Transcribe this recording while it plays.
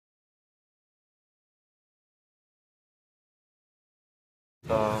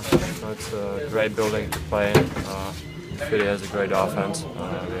It's a great building to play in. Philly has a great offense. We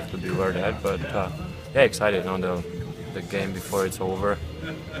have to be aware of that. But yeah, excited on the game before it's over.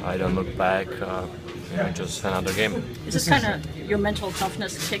 I don't look back. Just another game. Is this kind of your mental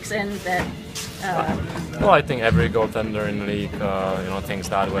toughness kicks in that? Well, I think every goaltender in the league, thinks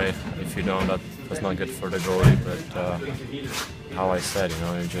that way. If you don't, that's not good for the goalie. But how I said,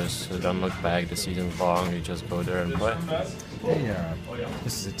 you just don't look back. The season's long. You just go there and play.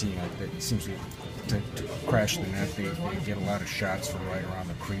 This is a team that seems to crash the net. They get a lot of shots from right around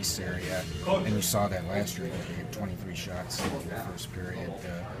the crease area, and you saw that last year. They had 23 shots in the first period.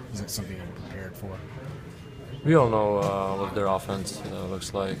 Is that something you prepared for? We all know what their offense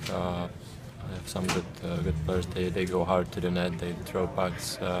looks like. They have some good players. They go hard to the net. They throw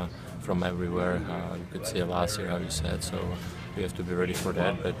pucks from everywhere. You could see it last year, how you said. So we have to be ready for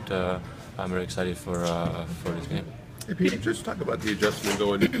that. But I'm very excited for this game. Hey, Peter, just talk about the adjustment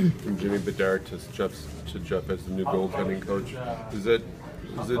going from Jimmy Bedard to Jeff as the new goaltending coach. Is it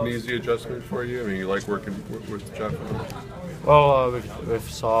an easy adjustment for you? I mean, you like working with Jeff? Well, with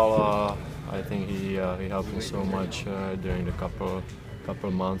Saul, I think he helped me so much during the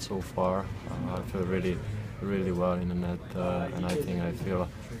couple months so far. I feel really well in the net, and I think I feel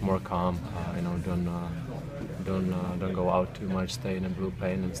more calm. Don't go out too much, stay in the blue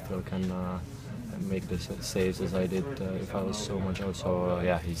paint, and still can make the saves as I did if I was so much out. So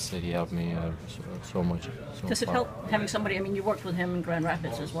he helped me so much. Does it help having somebody? I mean, you worked with him in Grand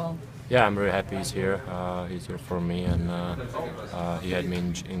Rapids as well. Yeah, I'm very happy he's here. He's here for me, and he had me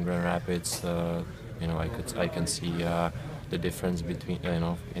in Grand Rapids. I can see the difference between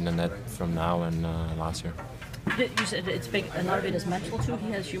in the net from now and last year. You said it's big. A lot of it is mental too.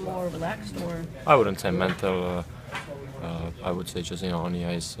 He has you more relaxed, or? I wouldn't say mental. I would say just on the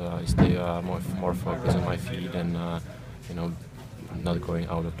ice, I stay more focused on my feet and not going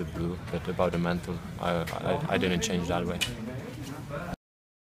out of the blue. But about the mental, I didn't change that way.